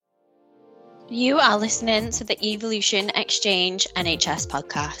You are listening to the Evolution Exchange NHS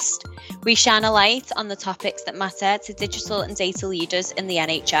podcast. We shine a light on the topics that matter to digital and data leaders in the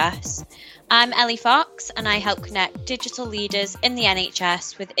NHS. I'm Ellie Fox and I help connect digital leaders in the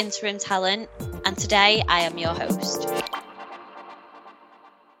NHS with interim talent, and today I am your host.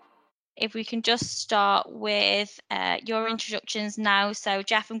 If we can just start with your introductions now. So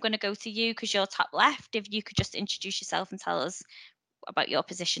Jeff, I'm going to go to you because you're top left. If you could just introduce yourself and tell us about your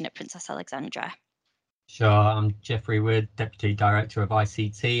position at Princess Alexandra. Sure, I'm Jeffrey Wood, Deputy Director of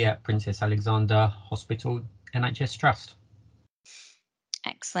ICT at Princess Alexandra Hospital NHS Trust.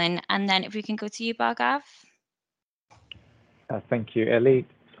 Excellent. And then if we can go to you, Bhargav. Thank you, Ellie.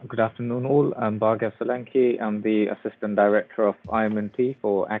 Good afternoon, all. I'm Bhargav Solanki. I'm the Assistant Director of IM&T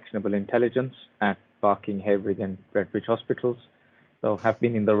for Actionable Intelligence at Barking, Havering and Redbridge Hospitals. So have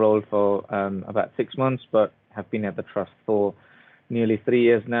been in the role for about 6 months, but have been at the Trust for nearly 3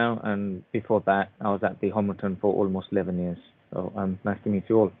 years now. And before that, I was at the Homerton for almost 11 years. So nice to meet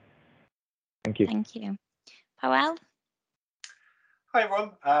you all. Thank you. Thank you. Powell? Hi,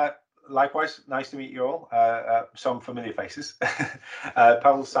 everyone. Likewise, nice to meet you all. Some familiar faces.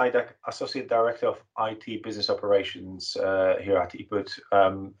 Pavel Sajdak, Associate Director of IT Business Operations here at EPUT,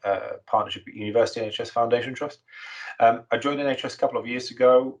 partnership with University NHS Foundation Trust. I joined NHS a couple of years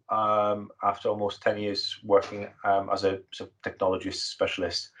ago after almost 10 years working as a technology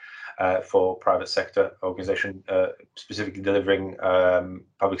specialist for private sector organisation, specifically delivering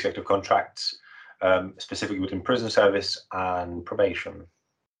public sector contracts, specifically within prison service and probation.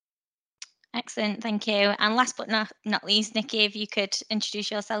 Excellent, thank you. And last but not least, Nikki, if you could introduce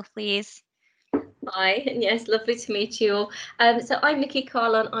yourself, please. Hi, yes, lovely to meet you all. So I'm Nikki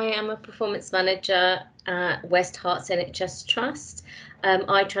Carlon. I am a performance manager at West Herts NHS Trust.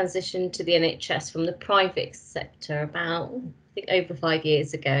 I transitioned to the NHS from the private sector about, I think, over 5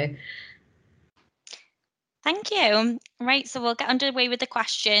 years ago. Thank you. Right, so we'll get underway with the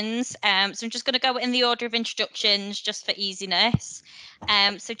questions. So I'm just going to go in the order of introductions just for easiness.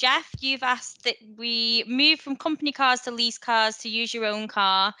 So Jeff, you've asked that we move from company cars to lease cars to use your own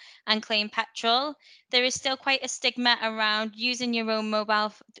car and claim petrol. There is still quite a stigma around using your own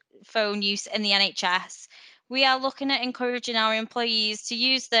mobile phone use in the NHS. We are looking at encouraging our employees to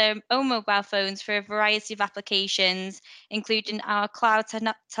use their own mobile phones for a variety of applications, including our cloud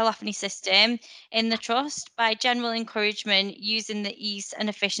telephony system in the trust. By general encouragement, using the ease and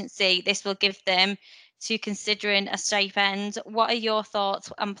efficiency this will give them to considering a stipend. What are your thoughts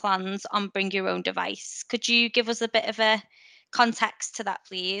and plans on bring your own device? Could you give us a bit of a context to that,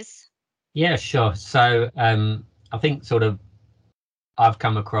 please? Yeah, sure. So I think I've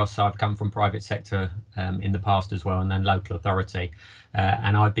come from private sector in the past as well, and then local authority.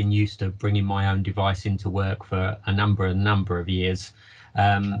 And I've been used to bringing my own device into work for a number of years.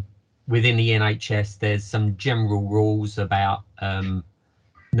 Within the NHS, there's some general rules about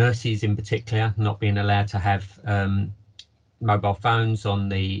nurses in particular not being allowed to have mobile phones on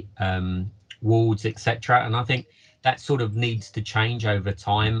the wards, etc. And I think that sort of needs to change over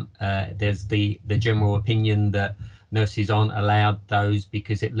time. There's the general opinion that nurses aren't allowed those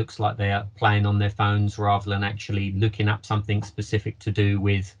because it looks like they're playing on their phones rather than actually looking up something specific to do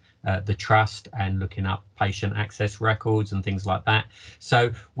with the trust and looking up patient access records and things like that.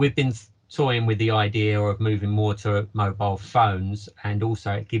 So we've been toying with the idea of moving more to mobile phones, and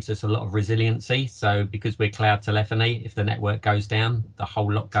also it gives us a lot of resiliency. So because we're cloud telephony, if the network goes down, the whole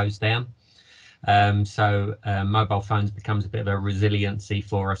lot goes down. So mobile phones becomes a bit of a resiliency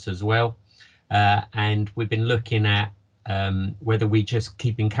for us as well. And we've been looking at whether we just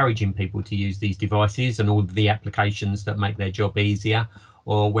keep encouraging people to use these devices and all of the applications that make their job easier,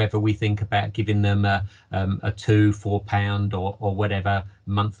 or whether we think about giving them a £2-4 or whatever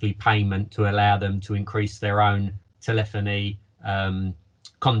monthly payment to allow them to increase their own telephony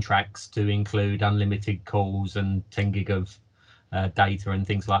contracts to include unlimited calls and 10 gig of data and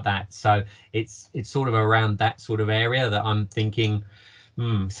things like that. So it's sort of around that sort of area that I'm thinking,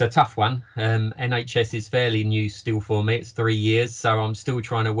 it's a tough one. NHS is fairly new still for me. It's 3 years, so I'm still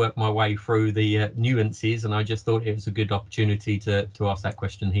trying to work my way through the nuances, and I just thought it was a good opportunity to ask that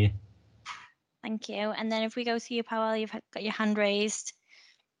question here. Thank you. And then if we go to you, Powell, you've got your hand raised.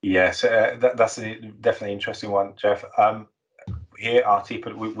 Yes, that's a definitely interesting one, Jeff. Here at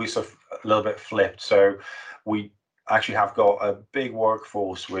TPIT, we sort of a little bit flipped. So we actually have got a big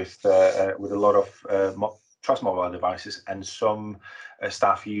workforce with a lot of Trust mobile devices, and some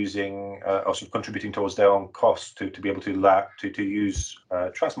staff using also contributing towards their own costs to be able to use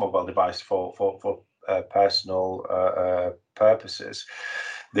Trust mobile device for personal purposes.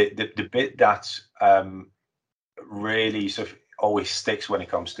 The bit that really sort of always sticks when it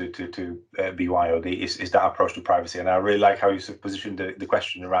comes to BYOD is that approach to privacy. And I really like how you sort of positioned the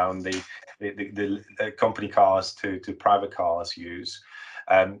question around the company cars to private cars use.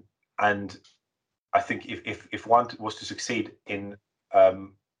 And I think if one was to succeed in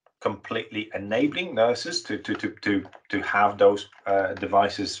completely enabling nurses to have those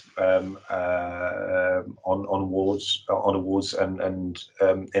devices on wards and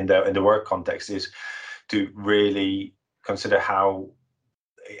in the work context, is to really consider how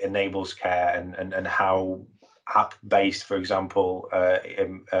it enables care and how app-based, for example,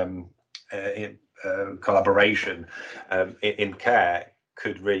 collaboration in care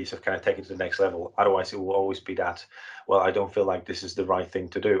could really sort of kind of take it to the next level. Otherwise, it will always be that, well, I don't feel like this is the right thing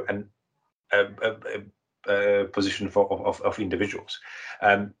to do, and position of individuals.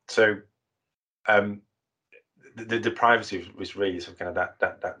 The privacy was really sort of kind of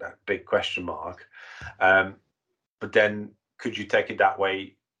that big question mark. But then, could you take it that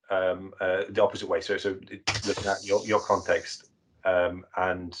way, the opposite way? So looking at your context,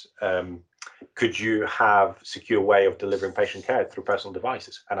 and could you have secure way of delivering patient care through personal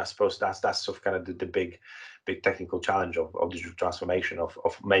devices? And I suppose that's sort of kind of the big technical challenge of digital transformation, of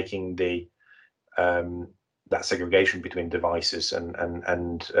making the that segregation between devices and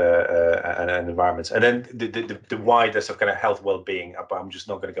environments, and then the wider sort of kind of health well-being. But I'm just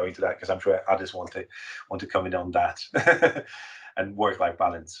not going to go into that because I'm sure others want to come in on that and work-life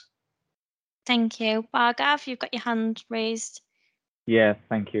balance. Thank you. Bhargav, you've got your hand raised. Yeah,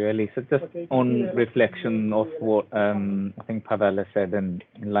 thank you, Ellie. So just on reflection of what I think Pavel has said, and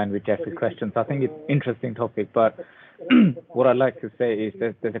in line with Jeffrey's questions, I think it's an interesting topic, but what I'd like to say is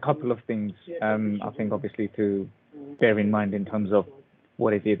there's a couple of things I think obviously to bear in mind in terms of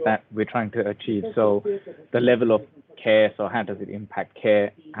what it is that we're trying to achieve. So the level of care, so how does it impact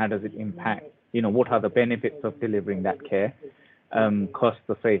care? How does it impact, what are the benefits of delivering that care? Costs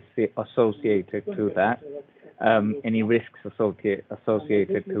associated to that, any risks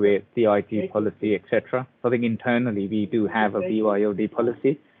associated to it, the IT policy, etc. So I think internally we do have a BYOD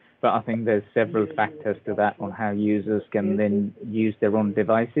policy, but I think there's several factors to that on how users can then use their own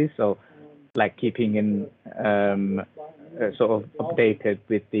devices. So like keeping in sort of updated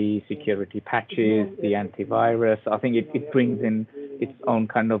with the security patches, the antivirus. I think it brings in its own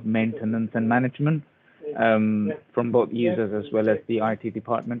kind of maintenance and management from both users as well as the IT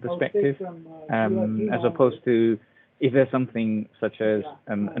department perspective, as opposed to if there's something such as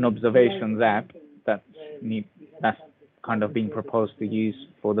an observations app that's kind of being proposed to use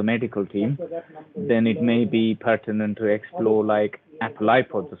for the medical team, then it may be pertinent to explore like Apple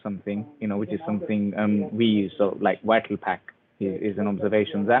iPods or something, which is something we use. So like Vital Pack is an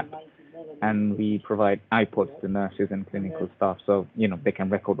observations app, and we provide iPods to nurses and clinical staff, so they can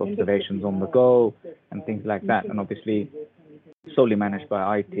record observations on the go and things like that, and obviously solely managed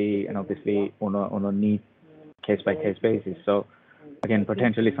by IT, and obviously on a need case by case basis. So again,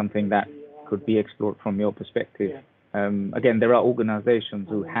 potentially something that could be explored from your perspective. Again, there are organizations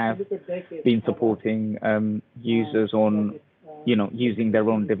who have been supporting users on using their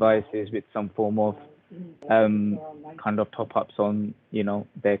own devices with some form of kind of top-ups on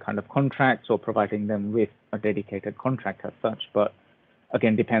their kind of contracts, or providing them with a dedicated contract as such. But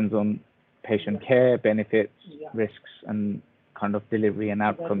again, depends on patient care, benefits, risks, and kind of delivery and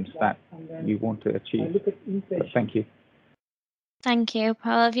outcomes that you want to achieve. But thank you. Thank you.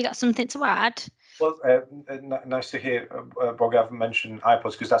 Paul, have you got something to add? Well, nice to hear Bhargav mention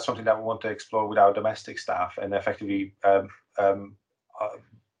iPods, because that's something that we want to explore with our domestic staff, and effectively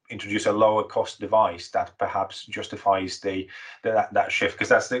introduce a lower cost device that perhaps justifies that shift,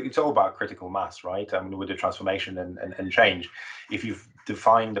 because it's all about critical mass, right? I mean, with the transformation and change, if you've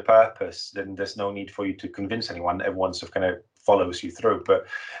defined the purpose, then there's no need for you to convince anyone. Everyone sort of kind of follows you through, but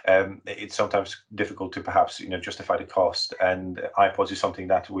it's sometimes difficult to perhaps justify the cost. And iPods is something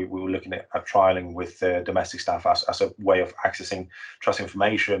that we were looking at trialing with domestic staff as a way of accessing trust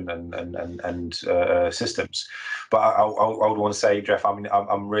information and systems. But I would want to say, Jeff, I mean,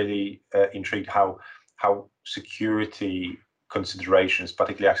 I'm really intrigued how security considerations,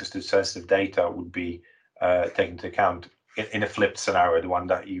 particularly access to sensitive data, would be taken into account in a flipped scenario, the one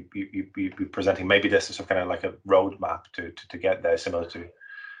that you presenting. Maybe this is some kind of like a roadmap to get there, similar to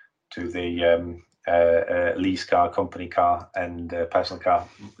the lease car, company car, and personal car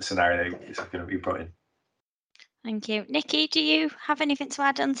scenario that is going to be brought in. Thank you. Nikki, do you have anything to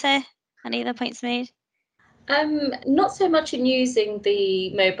add on to any of the points made? Not so much in using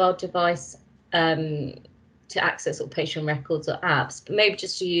the mobile device to access all patient records or apps, but maybe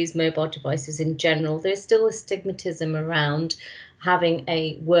just to use mobile devices in general. There's still a stigmatism around having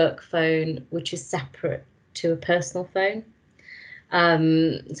a work phone which is separate to a personal phone.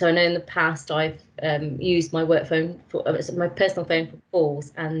 So I know in the past I've used my work phone for my personal phone for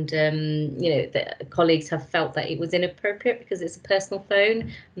calls, and the colleagues have felt that it was inappropriate because it's a personal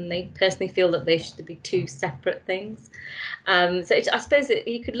phone, and they personally feel that they should be two separate things. So I suppose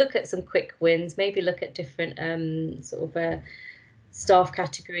you could look at some quick wins, maybe look at different staff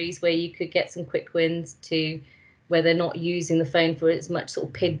categories where you could get some quick wins to where they're not using the phone for as much sort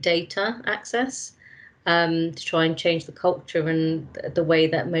of PID data access. To try and change the culture and the way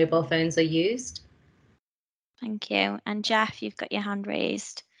that mobile phones are used. Thank you. And Jeff, you've got your hand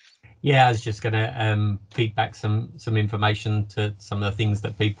raised. Yeah, I was just going to feedback some information to some of the things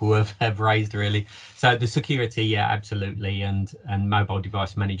that people have raised, really. So the security, yeah, absolutely, and mobile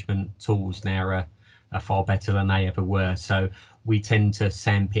device management tools now are far better than they ever were. So we tend to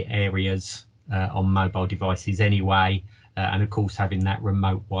sandpit areas on mobile devices anyway. And of course, having that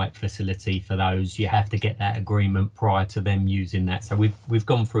remote wipe facility for those, you have to get that agreement prior to them using that. So we've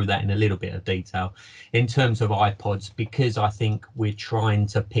gone through that in a little bit of detail. In terms of iPods, because I think we're trying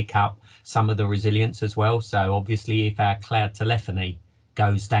to pick up some of the resilience as well. So obviously, if our cloud telephony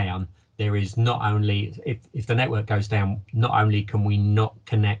goes down, there is not only, if the network goes down, not only can we not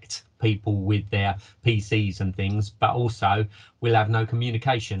connect people with their PCs and things, but also we'll have no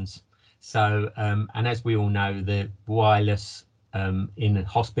communications. So, and as we all know, the wireless in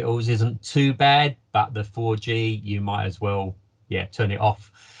hospitals isn't too bad, but the 4G, you might as well, turn it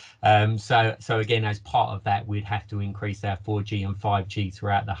off. So again, as part of that, we'd have to increase our 4G and 5G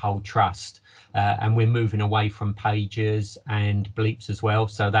throughout the whole trust. And we're moving away from pagers and bleeps as well.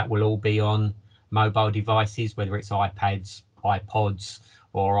 So that will all be on mobile devices, whether it's iPads, iPods,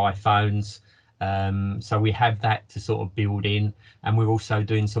 or iPhones. So we have that to sort of build in, and we're also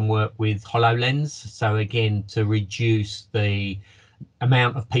doing some work with HoloLens. So again, to reduce the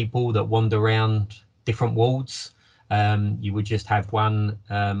amount of people that wander around different wards, you would just have one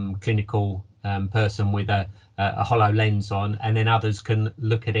clinical person with a HoloLens on, and then others can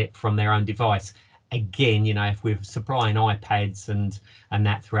look at it from their own device. Again, if we're supplying iPads and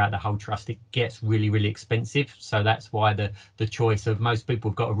that throughout the whole trust, it gets really, really expensive. So that's why the choice of most people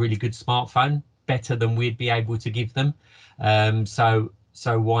have got a really good smartphone, better than we'd be able to give them. So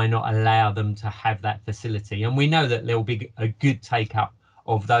why not allow them to have that facility? And we know that there'll be a good take up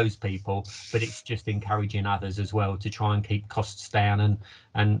of those people, but it's just encouraging others as well to try and keep costs down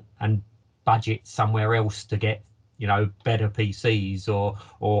and budget somewhere else to get better PCs or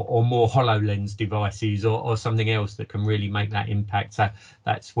more HoloLens devices or something else that can really make that impact. So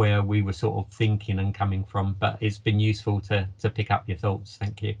that's where we were sort of thinking and coming from, but it's been useful to pick up your thoughts.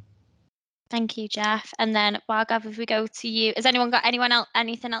 Thank you. Thank you, Jeff. And then Bhargav, if we go to you, has anyone got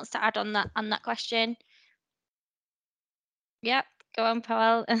anything else to add on that question? Yep, go on,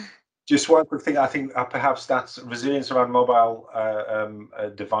 Powell. Just one quick thing. I think perhaps that's resilience around mobile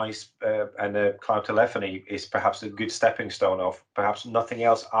device and cloud telephony is perhaps a good stepping stone of perhaps nothing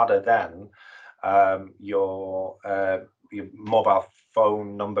else other than your mobile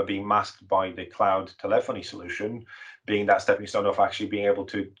phone number being masked by the cloud telephony solution, being that stepping stone of actually being able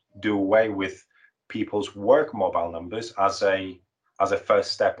to do away with people's work mobile numbers as a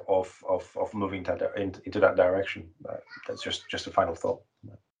first step of moving into that direction. That's just a final thought.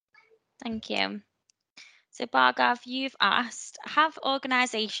 Thank you. So Bhargav, you've asked, have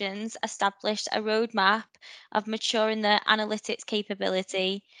organisations established a roadmap of maturing their analytics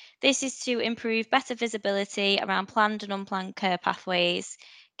capability? This is to improve better visibility around planned and unplanned care pathways,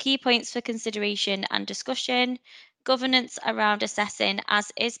 key points for consideration and discussion, governance around assessing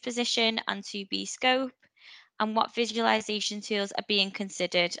as is position and to be scope, and what visualization tools are being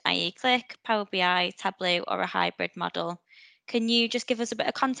considered, i.e. Click, Power BI, Tableau, or a hybrid model. Can you just give us a bit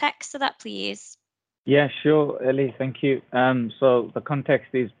of context to that, please? Yeah, sure, Ellie, thank you. So the context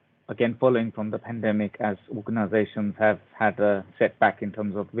is, again, following from the pandemic, as organizations have had a setback in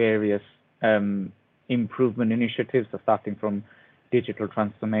terms of various improvement initiatives, so starting from digital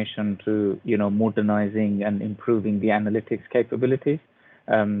transformation to, modernizing and improving the analytics capabilities.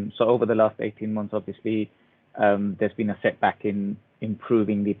 So over the last 18 months, obviously, there's been a setback in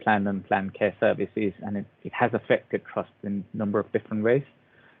improving the planned and unplanned care services, and it has affected trust in a number of different ways.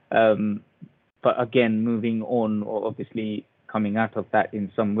 But again, moving on, or obviously coming out of that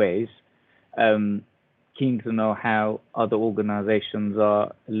in some ways, keen to know how other organizations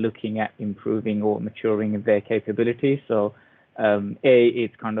are looking at improving or maturing their capabilities. So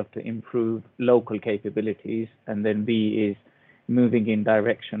it's kind of to improve local capabilities, and then B is moving in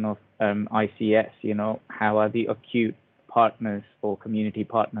direction of ICS, how are the acute partners or community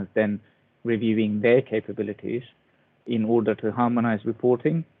partners then reviewing their capabilities in order to harmonize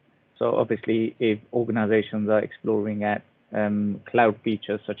reporting. So obviously, if organizations are exploring at cloud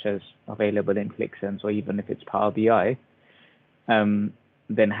features such as available in ClickSense, or even if it's Power BI,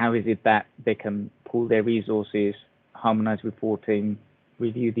 then how is it that they can pool their resources, harmonize reporting,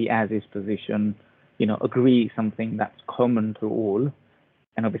 review the as-is position, agree something that's common to all?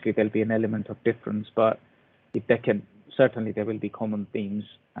 And obviously there'll be an element of difference, but if they can, certainly there will be common themes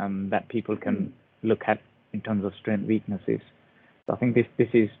that people can look at in terms of strength, weaknesses. So I think this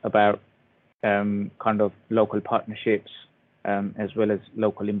is about kind of local partnerships as well as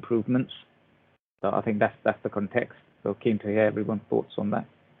local improvements. So I think that's the context. So keen to hear everyone's thoughts on that.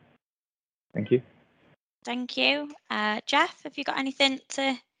 Thank you. Thank you. Jeff, have you got anything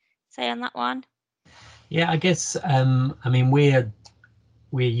to say on that one? Yeah, I guess, I mean, we're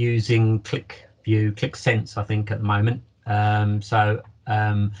using ClickSense, I think, at the moment. So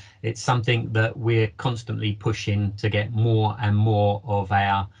it's something that we're constantly pushing to get more and more of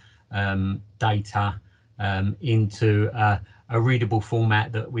our data into a readable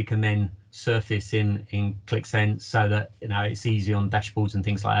format that we can then surface in ClickSense, so that it's easy on dashboards and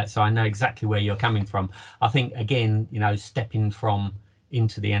things like that. So I know exactly where you're coming from. I think, again, stepping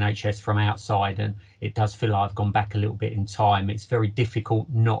into the NHS from outside, and it does feel like I've gone back a little bit in time. It's very difficult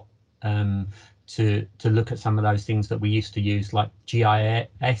not to look at some of those things that we used to use, like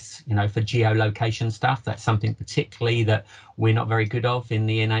GIS, for geolocation stuff. That's something particularly that we're not very good of in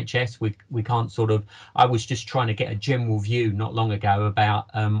the NHS. We can't I was just trying to get a general view not long ago about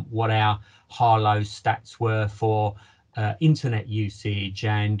what our Harlow stats were for internet usage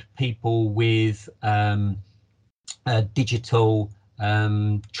and people with digital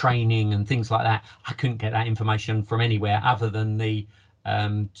training and things like that. I couldn't get that information from anywhere other than the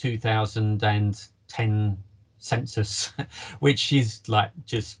 2010 census, which is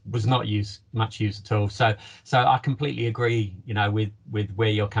was not much used at all. So I completely agree, with where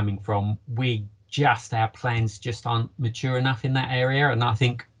you're coming from. Our plans just aren't mature enough in that area, and I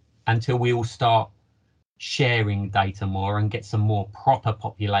think until we all start sharing data more and get some more proper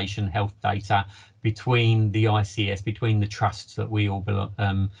population health data between the ICS, between the trusts that we all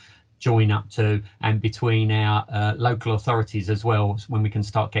join up to, and between our local authorities as well, when we can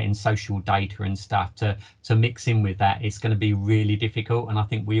start getting social data and stuff to mix in with that, it's going to be really difficult. And I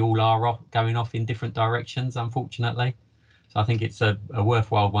think we all are going off in different directions, unfortunately. So I think it's a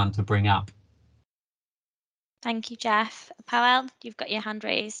worthwhile one to bring up. Thank you, Jeff. Powell, you've got your hand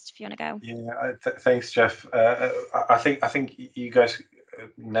raised if you want to go. Yeah, thanks, Jeff. I think you guys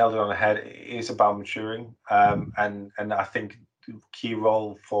nailed it on the head. It is about maturing, and I think the key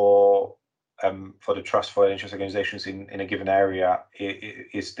role for the trust for NHS organisations in a given area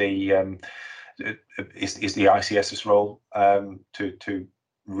is the ICS's role to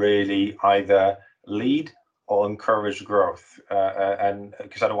really either lead or encourage growth, and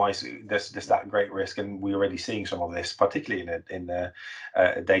because otherwise there's that great risk, and we're already seeing some of this, particularly in the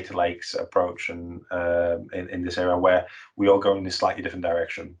data lakes approach, and in this area where we all go in a slightly different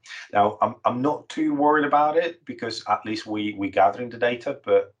direction. Now, I'm not too worried about it, because at least we gathering the data,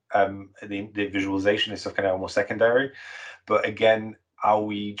 but the visualization is kind of almost secondary. But again, are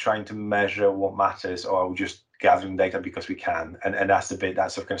we trying to measure what matters, or are we just gathering data because we can? And that's the bit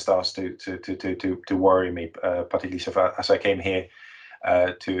that kind of starts to worry me, particularly as I came here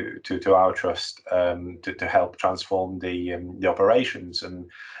to our trust to help transform the operations, and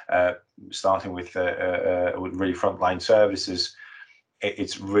starting with really frontline services.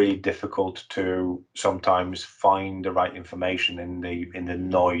 It's really difficult to sometimes find the right information in the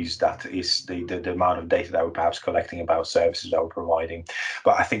noise that is the amount of data that we're perhaps collecting about services that we're providing.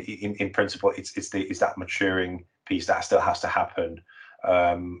 But I think in principle, it's that maturing piece that still has to happen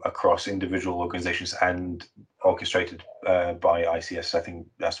across individual organizations and orchestrated by ICS. I think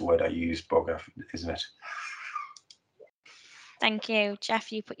that's the word I use, Bogaf, isn't it? Thank you.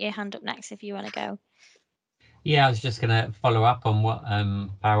 Jeff, you put your hand up next if you want to go. Yeah, I was just going to follow up on what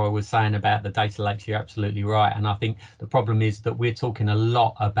Bauer was saying about the data lakes. You're absolutely right. And I think the problem is that we're talking a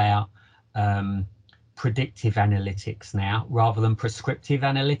lot about predictive analytics now rather than prescriptive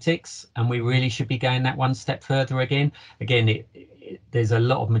analytics. And we really should be going that one step further again. Again, there's a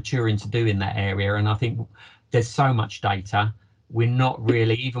lot of maturing to do in that area. And I think there's so much data. We're not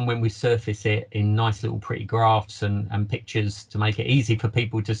really, even when we surface it in nice little pretty graphs and pictures to make it easy for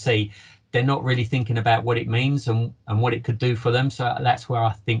people to see, they're not really thinking about what it means and what it could do for them. So that's where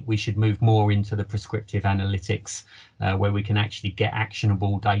I think we should move more into the prescriptive analytics, where we can actually get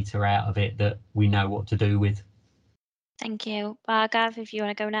actionable data out of it that we know what to do with. Thank you. Bhargav, if you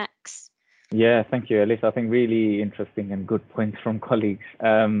want to go next. Yeah, thank you, Alice. I think really interesting and good points from colleagues.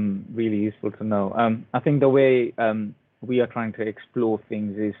 Really useful to know. I think the way we are trying to explore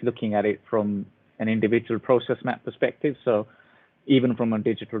things is looking at it from an individual process map perspective. So even from a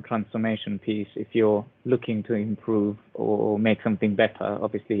digital transformation piece, if you're looking to improve or make something better,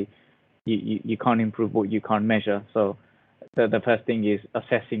 obviously you can't improve what you can't measure. So the first thing is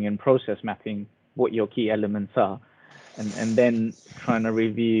assessing and process mapping what your key elements are, and then trying to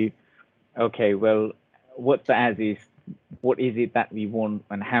review, okay, well, what's the as is, what is it that we want,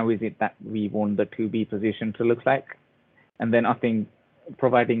 and how is it that we want the to be position to look like? And then I think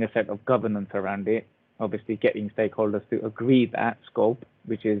providing a set of governance around it, obviously getting stakeholders to agree that scope,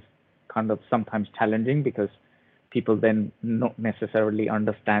 which is kind of sometimes challenging because people then not necessarily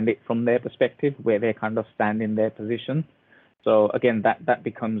understand it from their perspective, where they kind of stand in their position. So again, that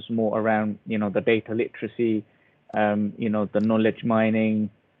becomes more around, the data literacy, the knowledge mining,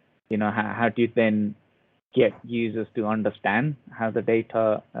 how do you then get users to understand how the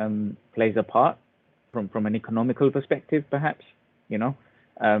data plays a part from an economical perspective, perhaps,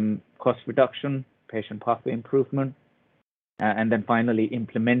 cost reduction, patient pathway improvement, and then finally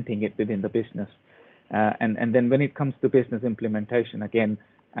implementing it within the business. And then when it comes to business implementation, again,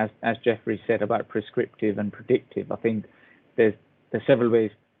 as Jeffrey said about prescriptive and predictive, I think there's several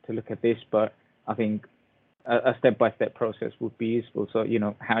ways to look at this, but I think a step-by-step process would be useful. So,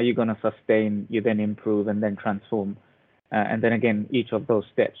 how are you going to sustain, you then improve, and then transform? And then again, each of those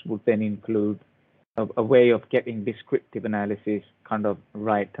steps would then include a way of getting descriptive analysis kind of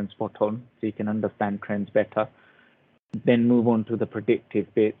right and spot on, so you can understand trends better. Then move on to the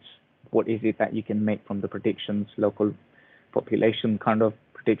predictive bits. What is it that you can make from the predictions, local population kind of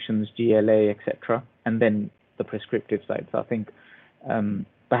predictions, GLA, etc., and then the prescriptive side. So I think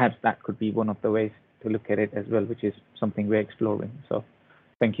perhaps that could be one of the ways to look at it as well, which is something we're exploring. So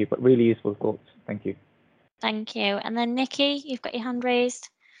thank you, but really useful thoughts. Thank you. Thank you. And then Nikki, you've got your hand raised.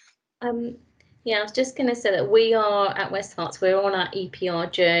 Yeah, I was just going to say that we are at West Herts, we're on our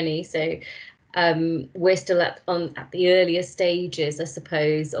EPR journey. So we're still at the earlier stages, I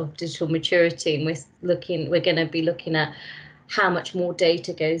suppose, of digital maturity, and we're going to be looking at how much more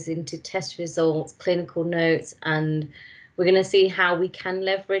data goes into test results, clinical notes, and we're going to see how we can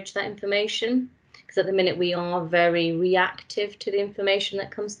leverage that information. Because at the minute we are very reactive to the information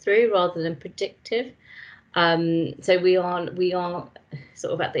that comes through rather than predictive. So we are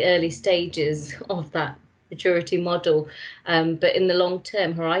sort of at the early stages of that maturity model, but in the long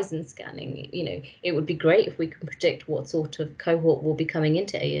term, horizon scanning, it would be great if we can predict what sort of cohort will be coming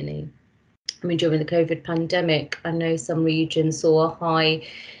into A&E. I mean, during the COVID pandemic, I know some regions saw a high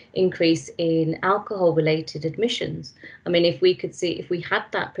increase in alcohol-related admissions. I mean, if we had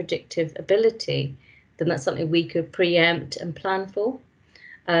that predictive ability, then that's something we could preempt and plan for.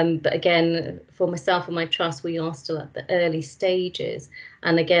 But again, for myself and my trust, we are still at the early stages.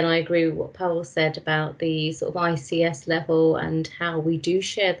 And again, I agree with what Powell said about the sort of ICS level and how we do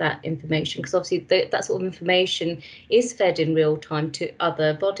share that information, because obviously that sort of information is fed in real time to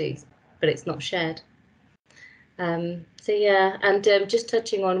other bodies, but it's not shared. So yeah, and just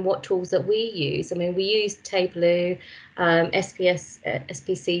touching on what tools that we use. I mean, we use Tableau,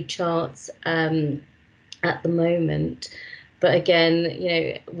 SPC charts at the moment. But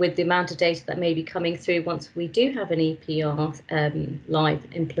again, with the amount of data that may be coming through once we do have an EPR live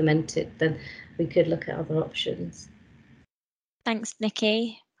implemented, then we could look at other options. Thanks,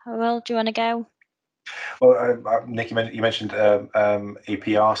 Nikki. Howell, do you want to go? Well, Nick, you mentioned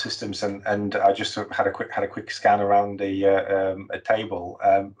EPR systems, and I just had a quick scan around the a table,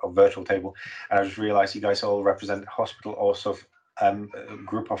 a virtual table, and I just realised you guys all represent hospital, also a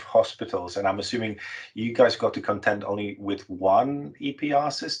group of hospitals, and I'm assuming you guys got to contend only with one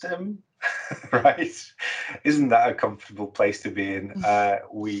EPR system, right? Isn't that a comfortable place to be in?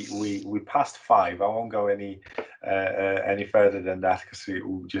 We passed 5. I won't go any further than that because it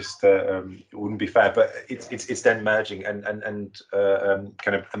will just it wouldn't be fair. But it's then merging and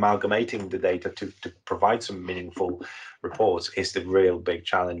kind of amalgamating the data to provide some meaningful reports is the real big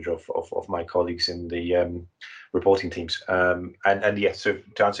challenge of my colleagues in the reporting teams. And yes, so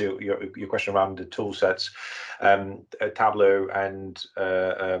to answer your question around the tool sets, Tableau and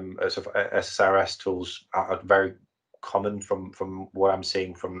sort of SSRS tools are very common from what I'm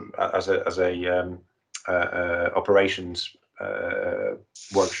seeing from as a operations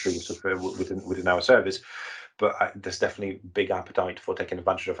work stream within our service. But there's definitely big appetite for taking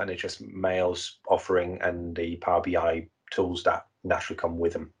advantage of NHS Mail's offering and the Power BI tools that naturally come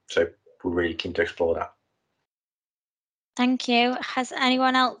with them. So we're really keen to explore that. Thank you. Has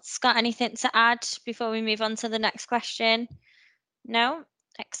anyone else got anything to add before we move on to the next question? No?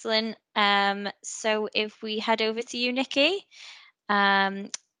 Excellent. So if we head over to you, Nikki,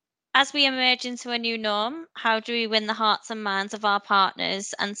 as we emerge into a new norm, how do we win the hearts and minds of our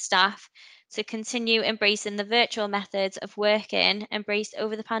partners and staff to continue embracing the virtual methods of working embraced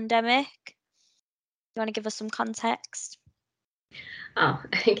over the pandemic? Do you want to give us some context? Oh,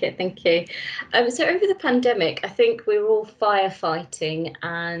 okay, thank you. So over the pandemic, I think we were all firefighting,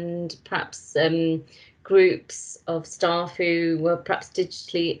 and perhaps groups of staff who were perhaps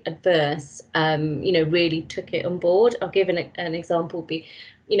digitally adverse, really took it on board. I'll give an example.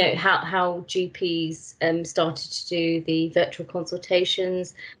 How GPs started to do the virtual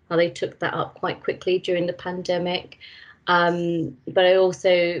consultations, how they took that up quite quickly during the pandemic. But I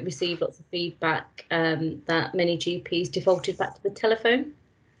also received lots of feedback that many GPs defaulted back to the telephone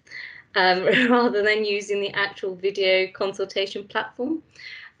rather than using the actual video consultation platform.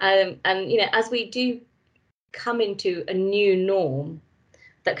 And as we do come into a new norm,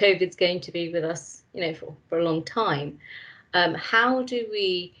 that COVID's going to be with us, for a long time, how do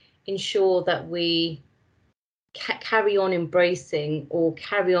we ensure that we carry on embracing or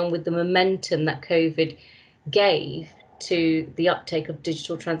carry on with the momentum that COVID gave to the uptake of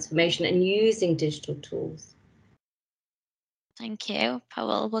digital transformation and using digital tools? Thank you.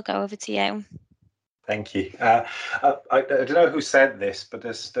 Powell, we'll go over to you. Thank you. I don't know who said this, but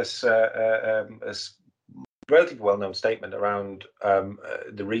there's a relatively well-known statement around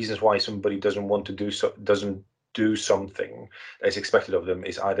the reasons why somebody doesn't do something that is expected of them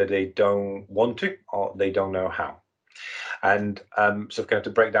is either they don't want to or they don't know how. And so kind of to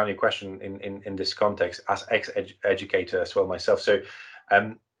break down your question in this context, as ex-educator as well myself, so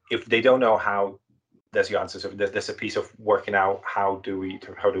if they don't know how, there's your answer. So there's a piece of working out how do we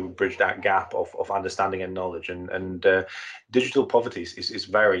bridge that gap of understanding and knowledge, and digital poverty is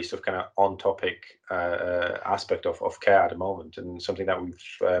very sort of kind of on topic aspect of care at the moment, and something that we've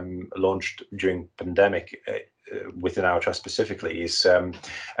launched during pandemic within our trust specifically is a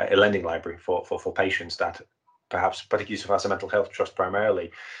lending library for patients that perhaps, particularly as a mental health trust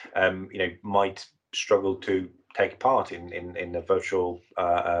primarily, might struggle to take part in the virtual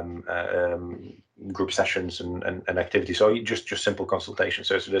group sessions and activities, or just simple consultations.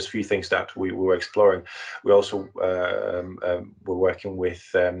 So there's a few things that we were exploring. We also were working with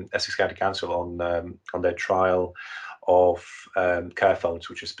Essex County Council on their trial of care phones,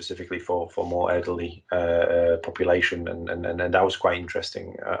 which is specifically for more elderly population, and that was quite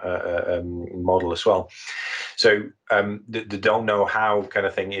interesting model as well. So the don't know how kind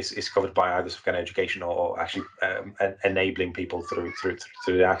of thing is covered by either kind of education or actually enabling people through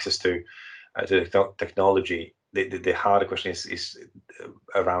the access to technology. The harder question is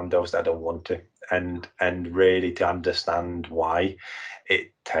around those that don't want to, and really to understand why.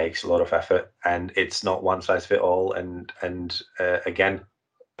 It takes a lot of effort, and it's not one size fit all. And again,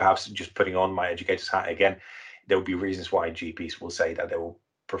 perhaps just putting on my educator's hat again, there will be reasons why GPs will say that they will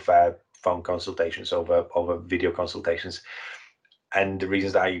prefer phone consultations over video consultations, and the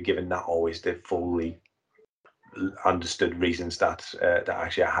reasons that are given not always the fully understood reasons that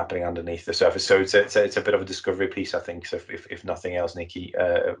actually are happening underneath the surface. So it's a bit of a discovery piece, I think. So if nothing else, Nikki,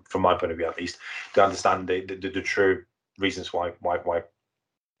 from my point of view at least, to understand the true reasons why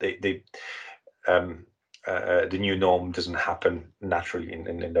the new norm doesn't happen naturally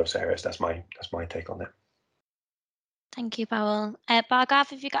in those areas. That's my take on it. Thank you, Powell. Bhargav,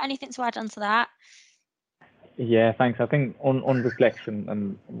 have you got anything to add on to that? Yeah, thanks. I think on reflection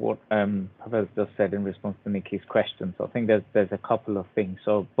and what Pavel just said in response to Nikki's question, so I think there's a couple of things.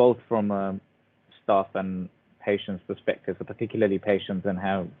 So both from a staff and patients' perspective, so particularly patients and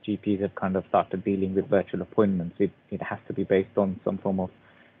how GPs have kind of started dealing with virtual appointments, it has to be based on some form of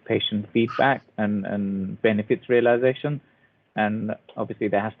patient feedback and benefits realization. And obviously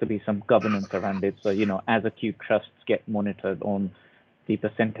there has to be some governance around it. So, as acute trusts get monitored on the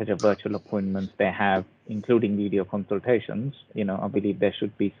percentage of virtual appointments they have, including video consultations, I believe there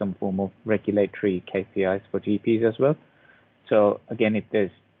should be some form of regulatory KPIs for GPs as well. So again, if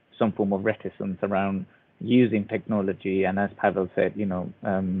there's some form of reticence around using technology, and as Pavel said,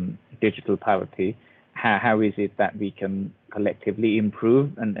 digital poverty, how is it that we can collectively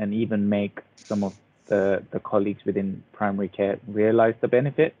improve and even make some of the colleagues within primary care realize the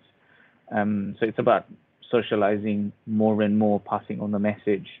benefits? So it's about socializing more and more, passing on the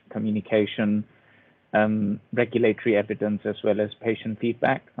message, communication, regulatory evidence, as well as patient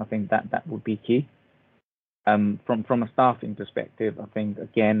feedback. I think that would be key. From a staffing perspective, I think,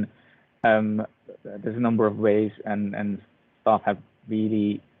 again, there's a number of ways, and staff have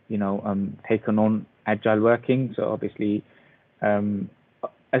really, taken on agile working. So obviously,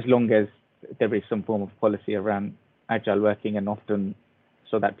 as long as there is some form of policy around agile working, and often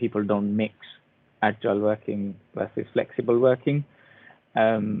so that people don't mix agile working versus flexible working.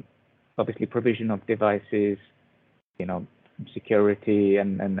 Obviously, provision of devices, security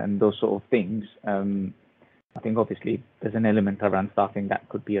and those sort of things. I think obviously there's an element around staffing that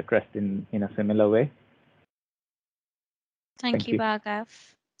could be addressed in a similar way. Thank you, Bhargav.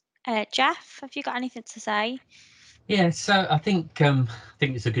 Jeff, have you got anything to say? Yeah, so I think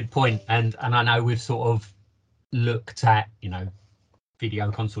it's a good point, and I know we've sort of looked at, you know,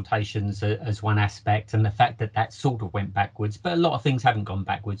 video consultations as one aspect, and the fact that that sort of went backwards, but a lot of things haven't gone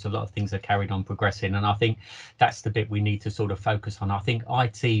backwards. A lot of things are carried on progressing, and I think that's the bit we need to sort of focus on. I think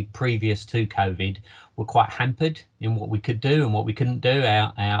IT previous to COVID were quite hampered in what we could do and what we couldn't do.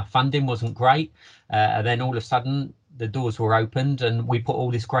 Our funding wasn't great, and then all of a sudden the doors were opened and we put all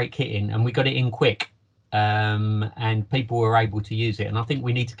this great kit in and we got it in quick, and people were able to use it, and I think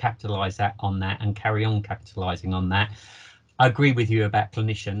we need to capitalize on that and carry on capitalizing on that. I agree with you about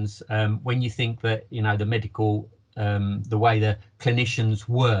clinicians. When you think that, you know, the medical, the way the clinicians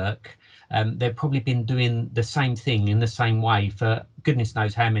work, they've probably been doing the same thing in the same way for goodness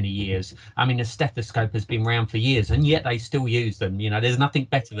knows how many years. I mean, a stethoscope has been around for years and yet they still use them. You know, there's nothing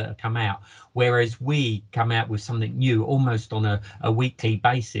better that have come out, whereas we come out with something new almost on a weekly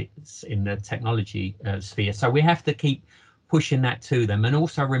basis in the technology sphere. So we have to keep pushing that to them, and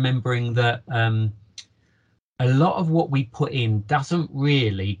also remembering that a lot of what we put in doesn't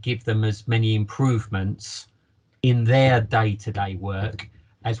really give them as many improvements in their day-to-day work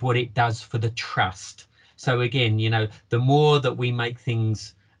as what it does for the trust. So again, you know, the more that we make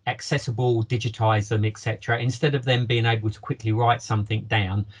things accessible, digitize them, etc., instead of them being able to quickly write something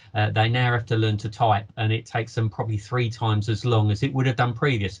down, they now have to learn to type, and it takes them probably 3 times as long as it would have done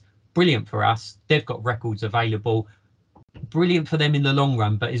previous. Brilliant for us. They've got records available. Brilliant for them in the long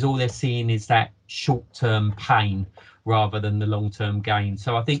run, but is all they're seeing is that short-term pain rather than the long-term gain.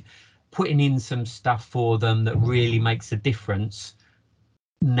 So I think putting in some stuff for them that really makes a difference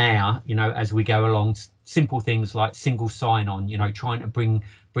now, you know, as we go along, simple things like single sign-on, you know, trying to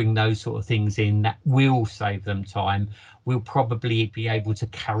bring those sort of things in that will save them time, will probably be able to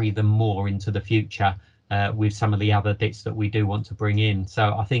carry them more into the future with some of the other bits that we do want to bring in.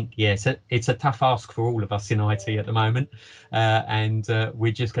 So I think, yes, it's a tough ask for all of us in IT at the moment, and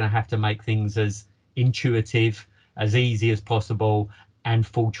we're just going to have to make things as intuitive, as easy as possible, and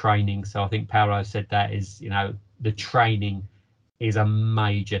full training. So I think Paolo said that is, you know, the training is a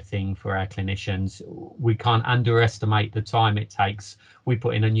major thing for our clinicians. We can't underestimate the time it takes. We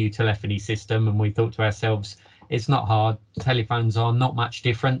put in a new telephony system and we thought to ourselves, it's not hard. Telephones are not much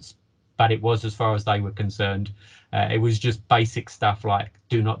difference, but it was as far as they were concerned. It was just basic stuff like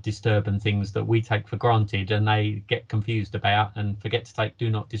do not disturb and things that we take for granted, and they get confused about and forget to take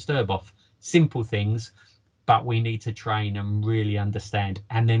do not disturb off. Simple things, but we need to train and really understand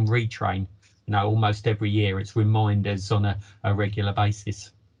and then retrain. You know, almost every year it's reminders on a regular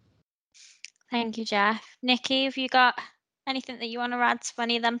basis. Thank you, Jeff. Nikki, have you got anything that you want to add to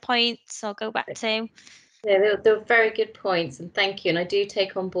any of them points or go back to? Yeah, they're very good points, and thank you. And I do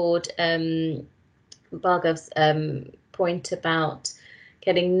take on board Bhargav's point about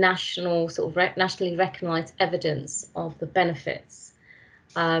getting nationally recognised evidence of the benefits.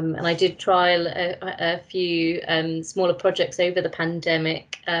 And I did trial a few smaller projects over the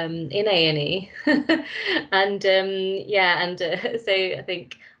pandemic in A&E, and so I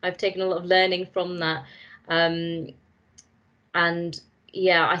think I've taken a lot of learning from that, and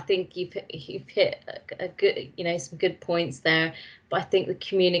yeah, I think you've hit a good, you know, some good points there. But I think the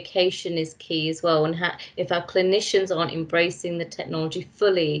communication is key as well. And if our clinicians aren't embracing the technology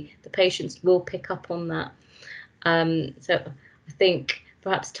fully, the patients will pick up on that. So I think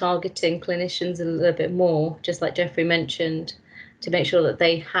perhaps targeting clinicians a little bit more, just like Jeffrey mentioned, to make sure that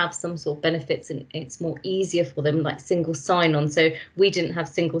they have some sort of benefits and it's more easier for them, like single sign-on. So we didn't have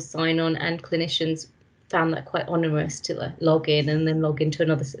single sign-on, and clinicians found that quite onerous to log in and then log into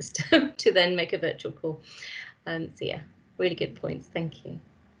another system to then make a virtual call. So yeah, really good points. Thank you.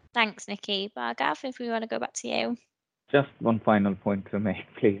 Thanks, Nikki. Bhargav, if we want to go back to you. Just one final point to make,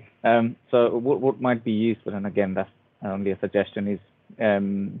 please. So what might be useful, and again, that's only a suggestion, is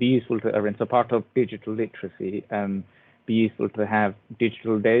be useful to everyone. So part of digital literacy, be useful to have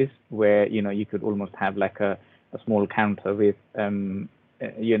digital days where, you know, you could almost have like a small counter with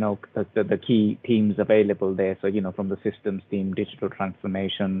you know, the key teams available there. So, you know, from the systems team, digital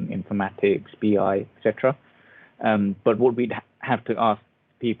transformation, informatics, BI, etc. But what we'd have to ask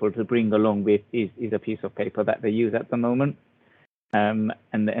people to bring along with is a piece of paper that they use at the moment, and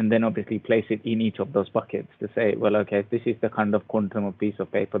then obviously place it in each of those buckets to say, well, okay, this is the kind of quantum of piece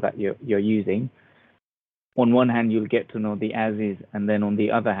of paper that you're using. On one hand, you'll get to know the as is, and then on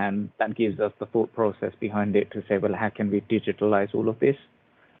the other hand, that gives us the thought process behind it to say, well, how can we digitalize all of this?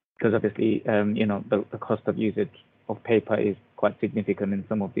 Because obviously, you know, the cost of usage of paper is quite significant in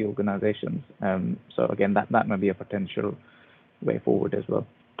some of the organizations. So again, that might be a potential way forward as well.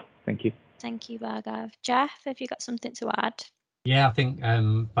 Thank you. Thank you, Bhargav. Jeff, have you got something to add? Yeah, I think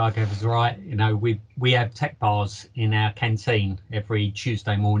Bhargav is right. You know, we have tech bars in our canteen every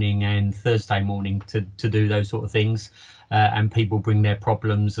Tuesday morning and Thursday morning to do those sort of things, and people bring their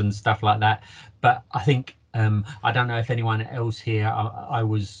problems and stuff like that. But I think I don't know if anyone else here. I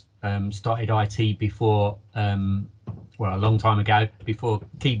was started IT before, well, a long time ago, before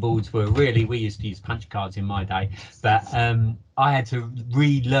keyboards were really. We used to use punch cards in my day, but I had to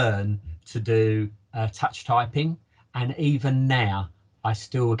relearn to do touch typing. And even now, I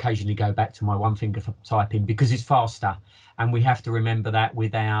still occasionally go back to my one finger for typing because it's faster. And we have to remember that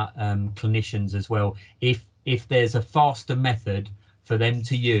with our clinicians as well. If there's a faster method for them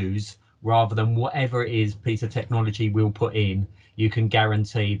to use, rather than whatever it is piece of technology we'll put in, you can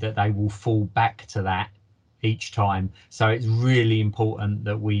guarantee that they will fall back to that each time. So it's really important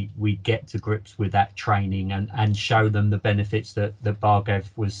that we get to grips with that training and show them the benefits that Bhargav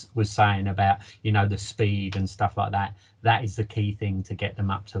was saying about, you know, the speed and stuff like that. That is the key thing to get them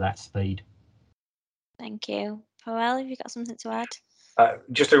up to that speed. Thank you. Powell, have you got something to add?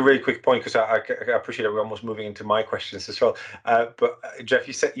 Just a really quick point, because I appreciate that we're almost moving into my questions as well. But Jeff,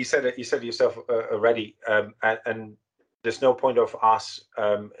 you said it yourself already, and there's no point of us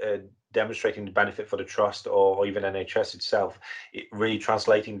demonstrating the benefit for the trust or even NHS itself, really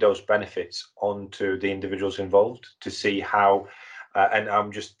translating those benefits onto the individuals involved to see how, and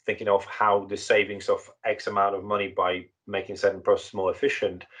I'm just thinking of how the savings of X amount of money by making certain processes more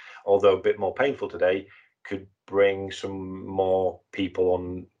efficient, although a bit more painful today, could bring some more people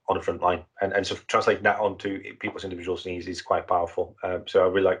on the front line, and so translating that onto people's individual needs is quite powerful. So I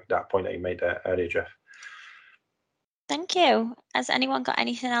really like that point that you made there earlier, Jeff. Thank you. Has anyone got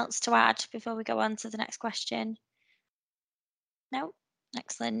anything else to add before we go on to the next question? No?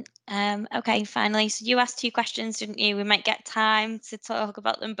 Excellent. Okay, finally, so you asked 2 questions, didn't you? We might get time to talk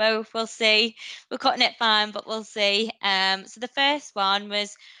about them both. We'll see. We're cutting it fine, but we'll see. So the first one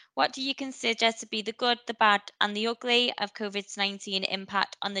was, what do you consider to be the good, the bad, and the ugly of COVID-19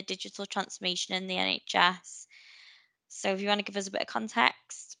 impact on the digital transformation in the NHS? So if you want to give us a bit of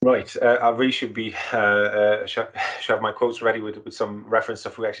context. Right, I really should be should have my quotes ready with some reference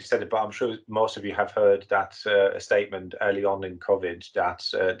stuff. We actually said it, but I'm sure most of you have heard that a statement early on in COVID that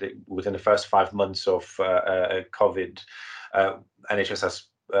within the first 5 months of COVID, NHS has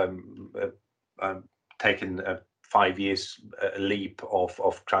taken 5 years leap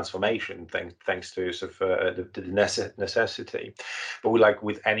of transformation, thanks to sort of the necessity. But like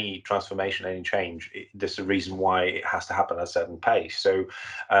with any transformation, any change, there's a reason why it has to happen at a certain pace. So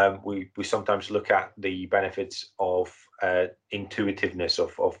we sometimes look at the benefits of intuitiveness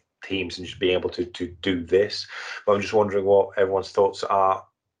of teams and just being able to do this. But I'm just wondering what everyone's thoughts are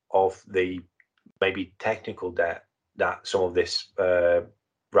of the maybe technical debt that some of this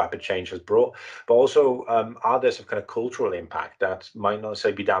rapid change has brought, but also are there some kind of cultural impact that might not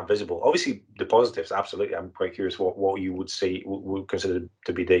say be that visible? Obviously the positives, absolutely. I'm quite curious what you would consider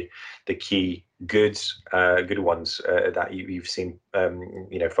to be the key good ones that you've seen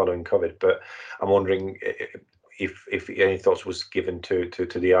following COVID. But I'm wondering if any thoughts was given to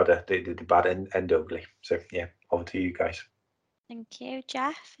the other, the bad and ugly. So yeah, over to you guys. Thank you.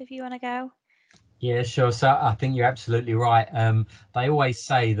 Jeff, if you want to go. Yeah, sure. So I think you're absolutely right. They always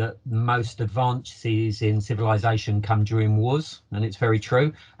say that most advances in civilization come during wars, and it's very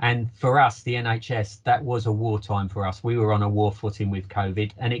true. And for us, the NHS, that was a wartime for us. We were on a war footing with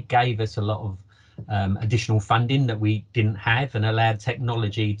COVID, and it gave us a lot of additional funding that we didn't have, and allowed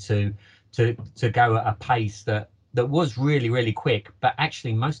technology to go at a pace that was really, really quick. But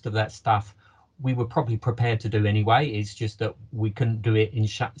actually, most of that stuff we were probably prepared to do anyway. It's just that we couldn't do it in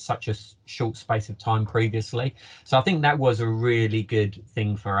such a short space of time previously. So I think that was a really good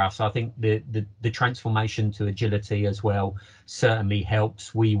thing for us. I think the transformation to agility as well certainly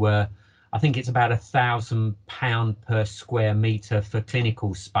helps. I think it's about £1,000 per square metre for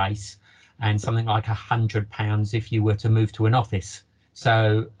clinical space, and something like £100 if you were to move to an office.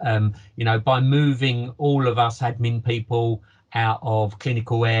 So, by moving all of us admin people out of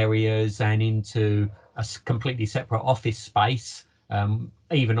clinical areas and into a completely separate office space,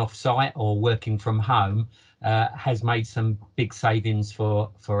 even off-site or working from home, has made some big savings for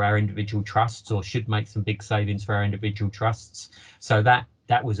our individual trusts, or should make some big savings for our individual trusts. So that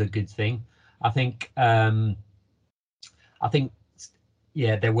was a good thing. I think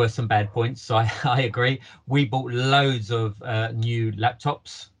yeah, there were some bad points. So I agree. We bought loads of new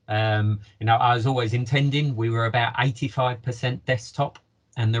laptops. I was always intending we were about 85% desktop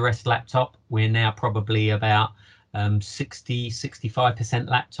and the rest laptop. We're now probably about 65%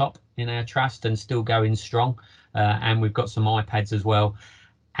 laptop in our trust and still going strong. And we've got some iPads as well.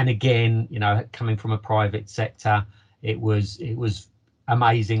 And again, you know, coming from a private sector, it was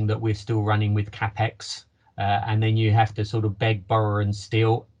amazing that we're still running with CapEx. And then you have to sort of beg, borrow and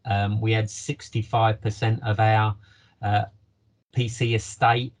steal. We had 65% of our PC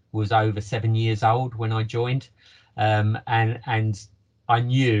estate was over 7 years old when I joined. And I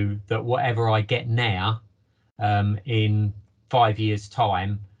knew that whatever I get now, in 5 years'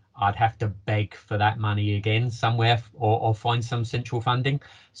 time, I'd have to beg for that money again somewhere or find some central funding.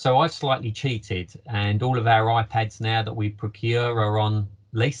 So I slightly cheated, and all of our iPads now that we procure are on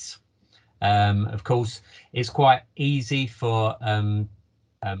lease. Of course, it's quite easy for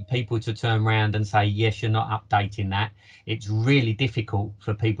people to turn around and say, yes, you're not updating that. It's really difficult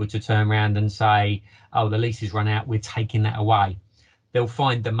for people to turn around and say, oh, the lease is run out, we're taking that away. They'll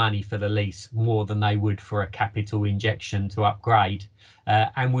find the money for the lease more than they would for a capital injection to upgrade.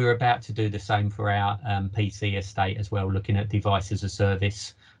 And we're about to do the same for our PC estate as well, looking at device as a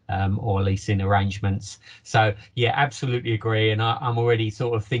service or leasing arrangements. So yeah, absolutely agree. And I'm already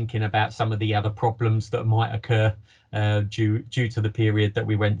sort of thinking about some of the other problems that might occur due to the period that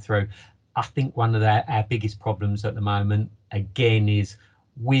we went through. I think one of our biggest problems at the moment, again, is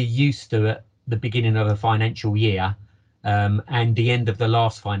we're used to at the beginning of a financial year and the end of the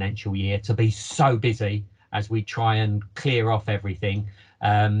last financial year to be so busy as we try and clear off everything.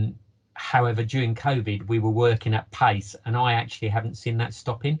 However, during COVID, we were working at pace, and I actually haven't seen that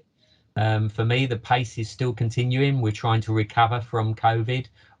stopping. For me, the pace is still continuing. We're trying to recover from COVID,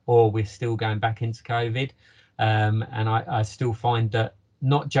 or we're still going back into COVID. And I still find that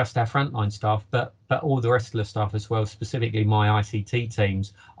not just our frontline staff, but all the rest of the staff as well, specifically my ICT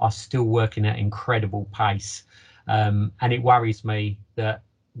teams, are still working at incredible pace. And it worries me that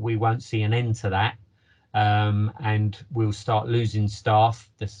we won't see an end to that. And we'll start losing staff,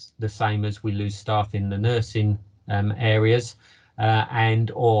 the same as we lose staff in the nursing areas,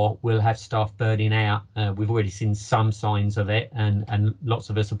 or we'll have staff burning out. We've already seen some signs of it, and lots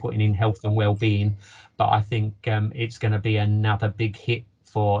of us are putting in health and well-being. But I think it's going to be another big hit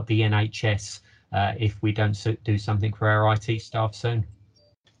for the NHS if we don't do something for our IT staff soon.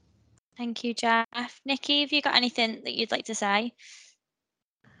 Thank you, Jeff. Nikki, have you got anything that you'd like to say?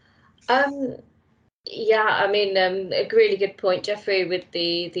 Yeah, I mean, a really good point, Jeffrey, with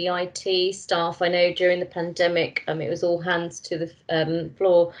the IT staff. I know during the pandemic, it was all hands to the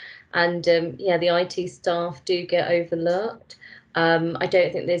floor, and yeah, the IT staff do get overlooked. I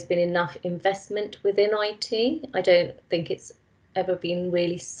don't think there's been enough investment within IT. I don't think it's ever been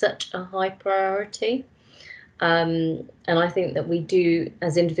really such a high priority. And I think that we do,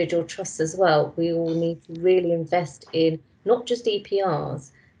 as individual trusts as well, we all need to really invest in not just EPRs,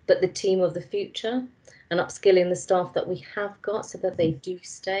 but the team of the future, and upskilling the staff that we have got so that they do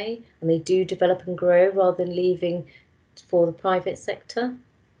stay and they do develop and grow rather than leaving for the private sector.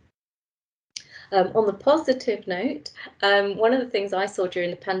 On the positive note, one of the things I saw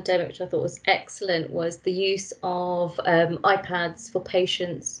during the pandemic, which I thought was excellent, was the use of iPads for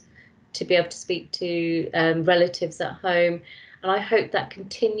patients to be able to speak to relatives at home. And I hope that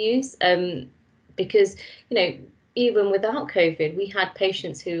continues because, you know, even without COVID, we had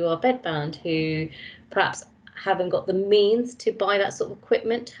patients who are bedbound who perhaps haven't got the means to buy that sort of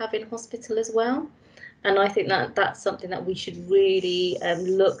equipment to have in hospital as well. And I think that that's something that we should really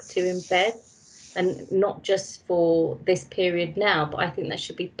look to embed, and not just for this period now, but I think that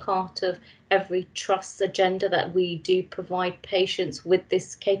should be part of every trust's agenda, that we do provide patients with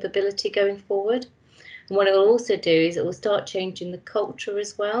this capability going forward. And what it will also do is it will start changing the culture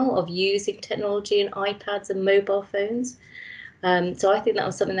as well of using technology and iPads and mobile phones. So I think that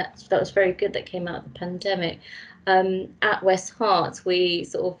was something that was very good that came out of the pandemic. At West Herts, we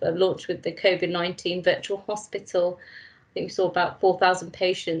sort of launched with the COVID-19 virtual hospital. I think we saw about 4,000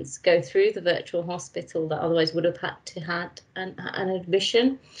 patients go through the virtual hospital that otherwise would have had to had an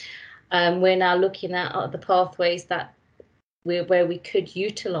admission. We're now looking at the pathways that where we could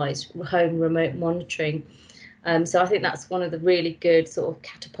utilise home remote monitoring. So I think that's one of the really good sort of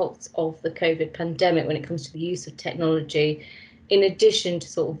catapults of the COVID pandemic when it comes to the use of technology. In addition to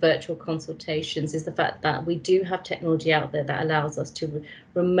sort of virtual consultations, is the fact that we do have technology out there that allows us to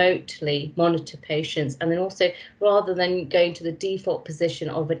remotely monitor patients, and then also, rather than going to the default position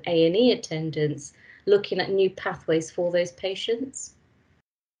of an A&E attendance, looking at new pathways for those patients.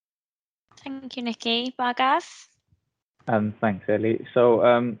 Thank you, Nikki. Bhargav? Thanks, Ellie.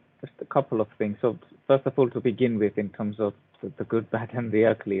 So just a couple of things. So first of all, to begin with, in terms of the good, bad, and the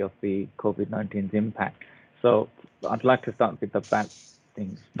ugly of the COVID-19's impact. So I'd like to start with the bad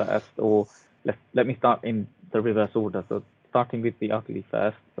things first, or let me start in the reverse order. So starting with the ugly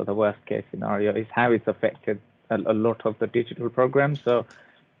first, so the worst case scenario is how it's affected a lot of the digital programs. So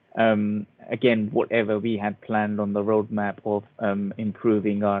again, whatever we had planned on the roadmap of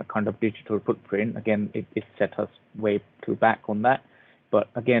improving our kind of digital footprint, again, it set us way too back on that. But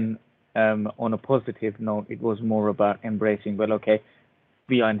again, on a positive note, it was more about embracing, well, okay,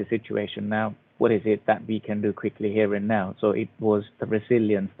 we are in the situation now. What is it that we can do quickly here and now? So it was the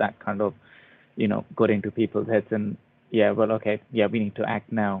resilience that kind of, got into people's heads and, yeah, well, okay, yeah, we need to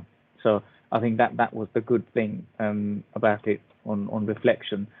act now. So I think that was the good thing about it on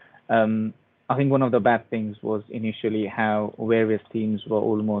reflection. I think one of the bad things was initially how various teams were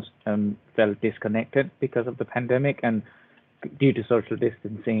almost felt disconnected because of the pandemic, and due to social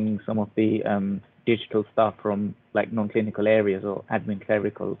distancing, some of the digital staff from like non-clinical areas or admin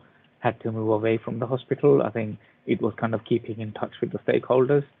clerical had to move away from the hospital. I think it was kind of keeping in touch with the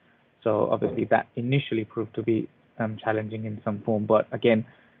stakeholders. So obviously that initially proved to be challenging in some form. But again,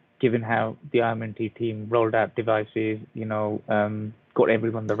 given how the IMNT team rolled out devices, got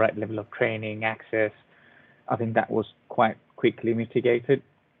everyone the right level of training, access, I think that was quite quickly mitigated,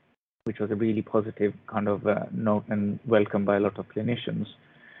 which was a really positive kind of note and welcome by a lot of clinicians.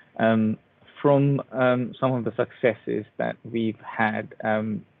 From some of the successes that we've had,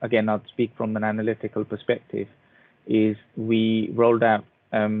 again, I'll speak from an analytical perspective, is we rolled out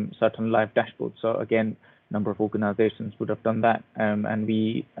certain live dashboards. So again, a number of organizations would have done that, and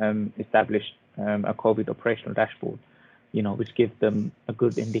we established a COVID operational dashboard, which gives them a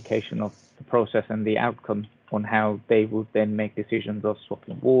good indication of the process and the outcome on how they would then make decisions of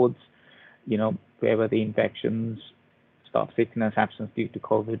swapping wards, wherever the infections, staff sickness, absence due to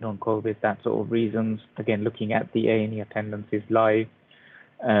COVID, non-COVID, that sort of reasons. Again, looking at the A&E attendance is live,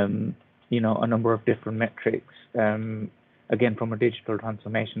 a number of different metrics. Again, from a digital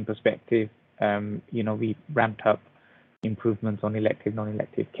transformation perspective, we ramped up improvements on elective,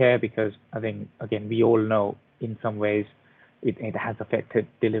 non-elective care, because I think, again, we all know in some ways it has affected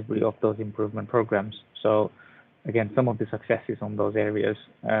delivery of those improvement programs. So again, some of the successes on those areas,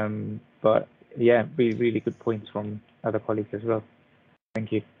 but yeah, really, really good points from other colleagues as well.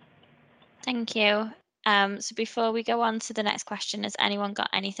 Thank you. Thank you. So before we go on to the next question, has anyone got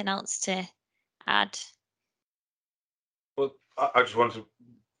anything else to add? Well, I just want to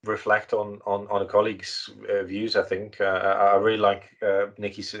reflect on a colleague's views. I think I really like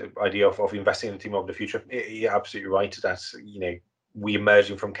Nikki's idea of investing in the team of the future. You're absolutely right that we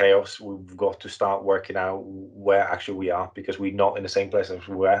emerging from chaos. We've got to start working out where actually we are, because we're not in the same place as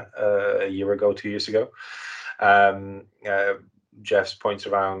we were a year ago, 2 years ago. Jeff's points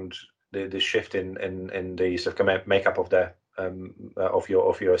around the shift in the sort of makeup of the of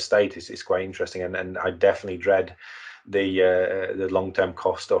your estate is quite interesting, and I definitely dread the long-term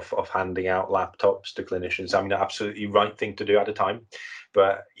cost of handing out laptops to clinicians. I mean, absolutely right thing to do at the time,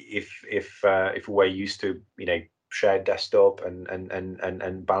 but if we're used to shared desktop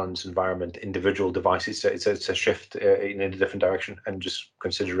and balanced environment, individual devices, it's a shift in a different direction, and just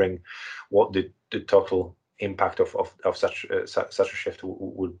considering what the total impact of such a shift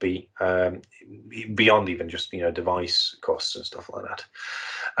would be, beyond even just device costs and stuff like that.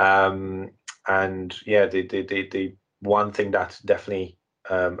 And yeah, the one thing that definitely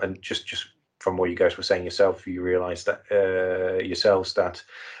and just from what you guys were saying yourself, you realize that yourselves that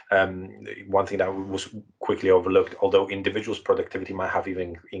one thing that was quickly overlooked, although individuals' productivity might have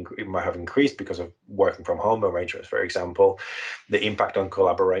increased because of working from home arrangements, for example, the impact on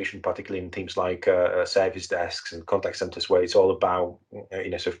collaboration, particularly in teams like service desks and contact centers, where it's all about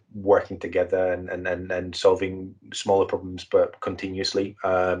sort of working together and solving smaller problems but continuously.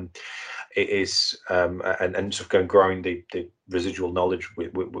 It is and sort of growing the residual knowledge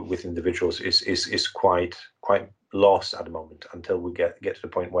with individuals is quite lost at the moment, until we get to the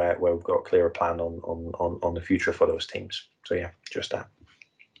point where we've got a clearer plan on the future for those teams. So yeah, just that.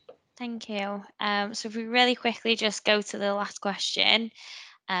 Thank you. So if we really quickly just go to the last question,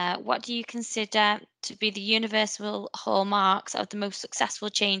 what do you consider to be the universal hallmarks of the most successful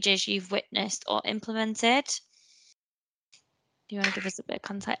changes you've witnessed or implemented? Do you want to give us a bit of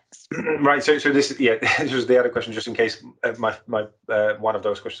context? Right. So this this was the other question, just in case my one of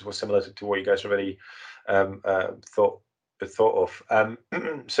those questions was similar to what you guys already thought of.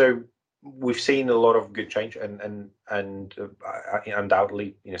 So we've seen a lot of good change, and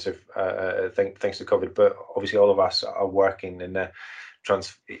undoubtedly, thanks to COVID. But obviously, all of us are working in a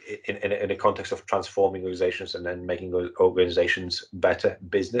in a context of transforming organizations and then making those organizations better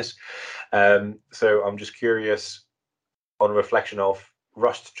business. So I'm just curious, on reflection of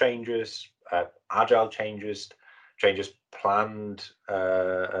rushed changes, agile changes, changes, planned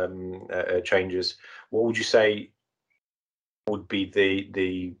changes, what would you say would be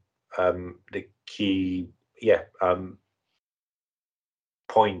the key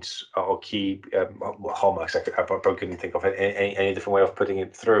points or key hallmarks? I probably couldn't think of any different way of putting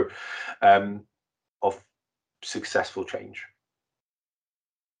it through, of successful change.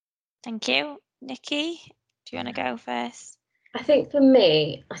 Thank you. Nikki, do you want to go first? I think for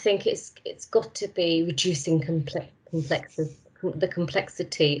me, I think it's got to be reducing the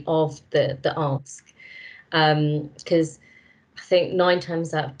complexity of the ask, because I think 9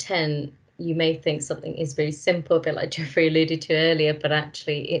 times out of 10 you may think something is very simple, a bit like Jeffrey alluded to earlier, but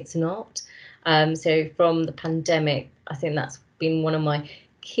actually it's not. So from the pandemic, I think that's been one of my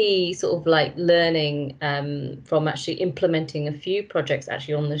key sort of like learning from actually implementing a few projects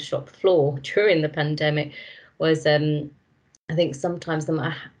actually on the shop floor during the pandemic was I think sometimes no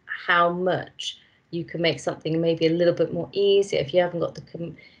matter how much you can make something maybe a little bit more easier, if you haven't got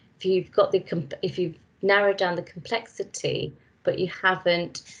if you've narrowed down the complexity, but you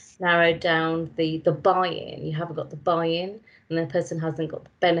haven't narrowed down the buy-in, you haven't got the buy-in, and the person hasn't got the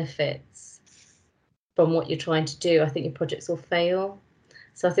benefits from what you're trying to do, I think your projects will fail.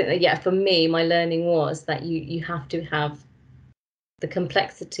 So I think that, yeah, for me, my learning was that you have to have the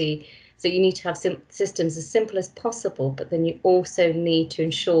complexity. So you need to have systems as simple as possible, but then you also need to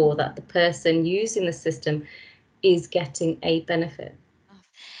ensure that the person using the system is getting a benefit.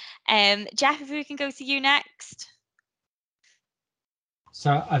 Jeff, if we can go to you next.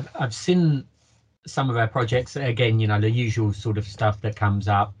 So I've seen some of our projects, again, you know, the usual sort of stuff that comes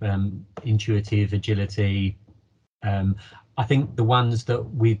up, intuitive, agility. I think the ones that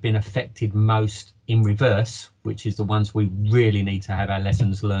we've been affected most in reverse, which is the ones we really need to have our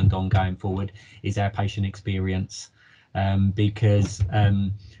lessons learned on going forward, is our patient experience. Because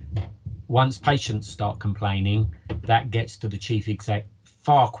once patients start complaining, that gets to the chief exec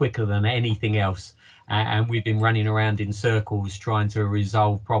far quicker than anything else. And we've been running around in circles trying to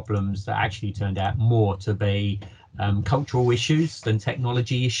resolve problems that actually turned out more to be cultural issues than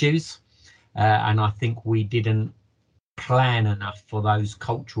technology issues. And I think we didn't plan enough for those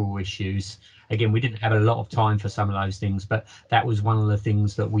cultural issues. Again, we didn't have a lot of time for some of those things, but that was one of the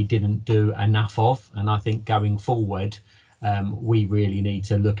things that we didn't do enough of. And I think going forward, we really need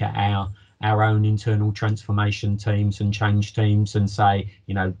to look at our own internal transformation teams and change teams and say,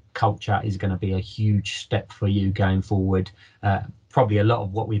 you know, culture is going to be a huge step for you going forward. Probably a lot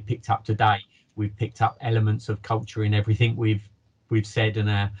of what we've picked up today, we've picked up elements of culture in everything we've said in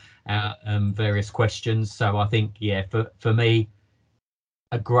our various questions. So I think, yeah, for me,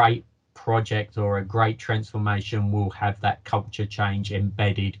 a great project or a great transformation will have that culture change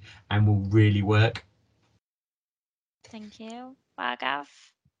embedded and will really work. Thank you. Bhargav?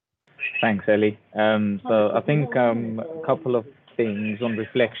 Thanks, Ellie. So I think a couple of things on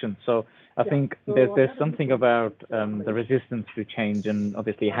reflection. So I think there's something about the resistance to change, and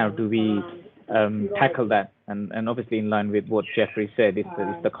obviously how do we tackle that? And obviously in line with what Jeffrey said,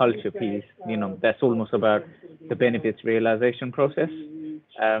 it's the culture piece. You know, that's almost about the benefits realization process.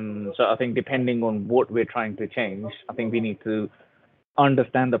 So I think depending on what we're trying to change, I think we need to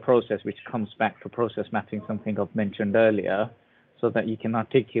understand the process, which comes back to process mapping, something I've mentioned earlier, so that you can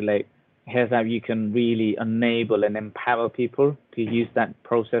articulate here's how you can really enable and empower people to use that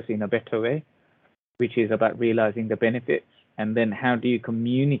process in a better way, which is about realizing the benefits. And then how do you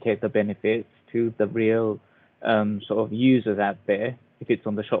communicate the benefits to the real sort of users out there, if it's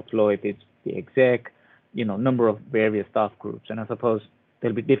on the shop floor, if it's the exec, you know, number of various staff groups. And I suppose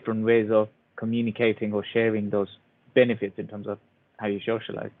there'll be different ways of communicating or sharing those benefits in terms of how you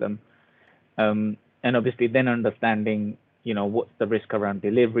socialize them. And obviously then understanding, you know, what's the risk around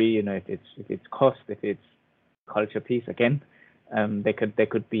delivery, you know, if it's cost, if it's culture piece. Again, there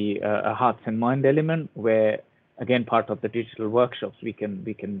could be a hearts and mind element where, again, part of the digital workshops, we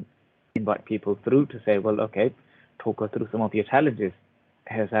can invite people through to say, well, okay, talk us through some of your challenges.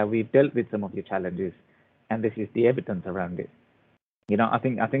 Here's how we've dealt with some of your challenges, and this is the evidence around it. You know, I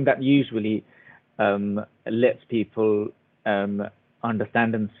think that usually lets people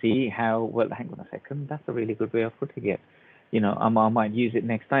understand and see how, well, hang on a second, that's a really good way of putting it. You know, I might use it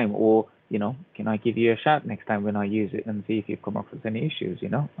next time, or, you know, can I give you a shout next time when I use it and see if you've come up with any issues, you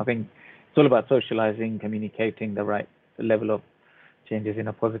know? I think it's all about socializing, communicating the right level of changes in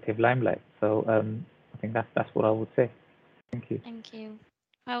a positive limelight. So I think that's what I would say. Thank you. Thank you.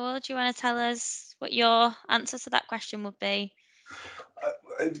 Raoul, do you want to tell us what your answer to that question would be?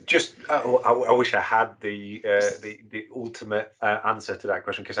 I wish I had the ultimate answer to that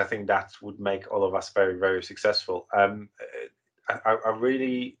question, because I think that would make all of us very, very successful. I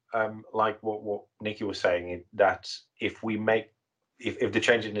really like what Nikki was saying, that if we make if the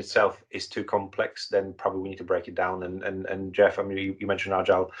change in itself is too complex, then probably we need to break it down. And Jeff, I mean, you mentioned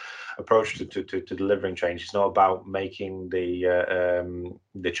agile approach to delivering change. It's not about making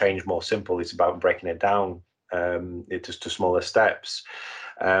the change more simple. It's about breaking it down to smaller steps.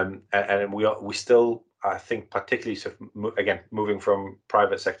 And we still, I think, particularly again, moving from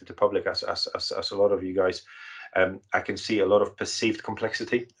private sector to public, as a lot of you guys. I can see a lot of perceived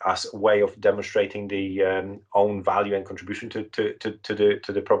complexity as a way of demonstrating the own value and contribution to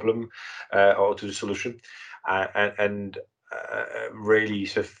the problem or to the solution, and really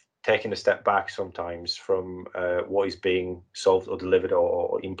sort of taking a step back sometimes from what is being solved or delivered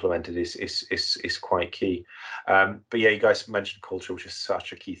or implemented is quite key. But yeah, you guys mentioned culture, which is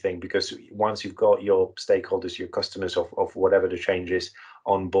such a key thing, because once you've got your stakeholders, your customers of whatever the change is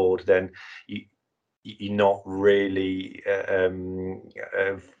on board, then you're not really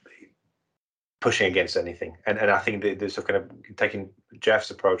pushing against anything. And I think there's a kind of taking Jeff's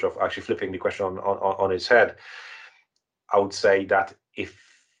approach of actually flipping the question on its head. I would say that if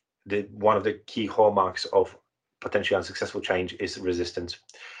one of the key hallmarks of potentially unsuccessful change is resistance.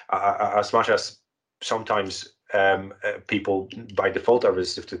 As much as sometimes people by default are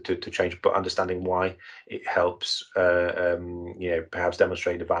resistant to change, but understanding why it helps, perhaps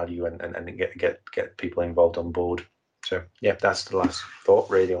demonstrate the value and get people involved on board. So yeah, that's the last thought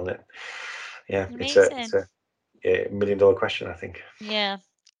really on it. Yeah, Amazing. it's a $1 million question, I think. Yeah.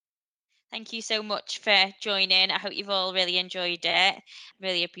 Thank you so much for joining. I hope you've all really enjoyed it.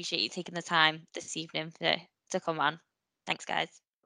 Really appreciate you taking the time this evening to come on. Thanks, guys.